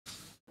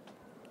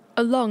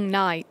A long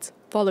night,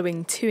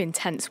 following 2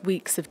 intense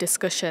weeks of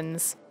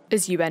discussions,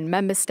 as UN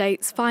member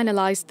states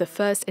finalised the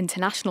first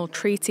international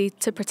treaty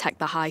to protect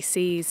the high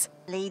seas.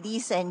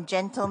 Ladies and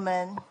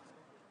gentlemen,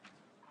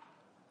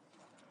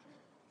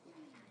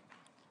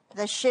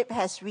 the ship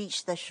has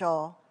reached the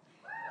shore.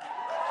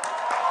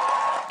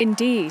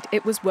 Indeed,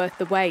 it was worth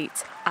the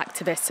wait.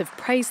 Activists have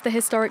praised the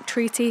historic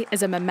treaty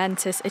as a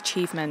momentous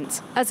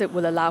achievement, as it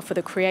will allow for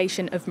the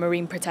creation of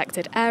marine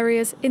protected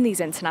areas in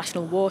these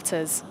international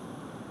waters.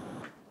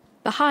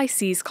 The high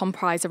seas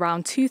comprise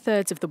around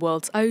 2/3 of the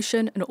world's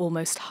ocean and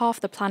almost half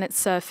the planet's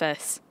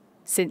surface.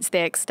 Since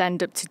they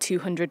extend up to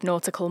 200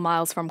 nautical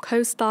miles from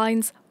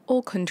coastlines,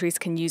 all countries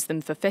can use them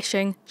for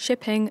fishing,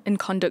 shipping and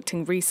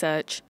conducting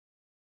research.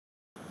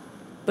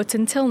 But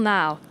until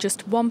now,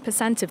 just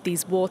 1% of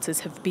these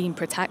waters have been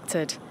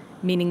protected,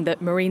 meaning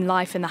that marine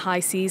life in the high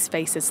seas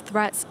faces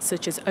threats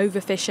such as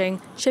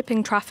overfishing,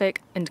 shipping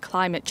traffic and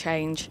climate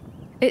change.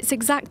 Its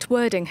exact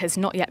wording has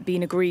not yet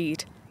been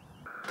agreed,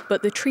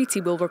 but the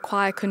treaty will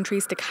require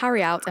countries to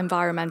carry out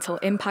environmental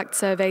impact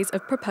surveys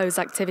of proposed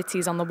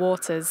activities on the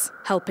waters,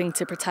 helping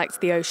to protect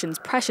the ocean's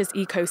precious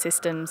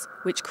ecosystems,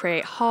 which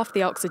create half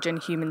the oxygen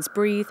humans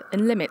breathe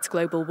and limit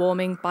global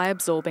warming by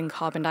absorbing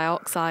carbon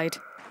dioxide.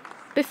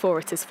 Before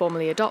it is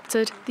formally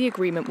adopted, the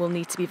agreement will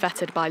need to be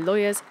vetted by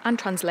lawyers and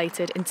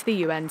translated into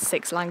the UN's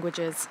 6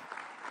 languages.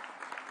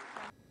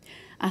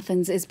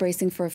 Athens is bracing for a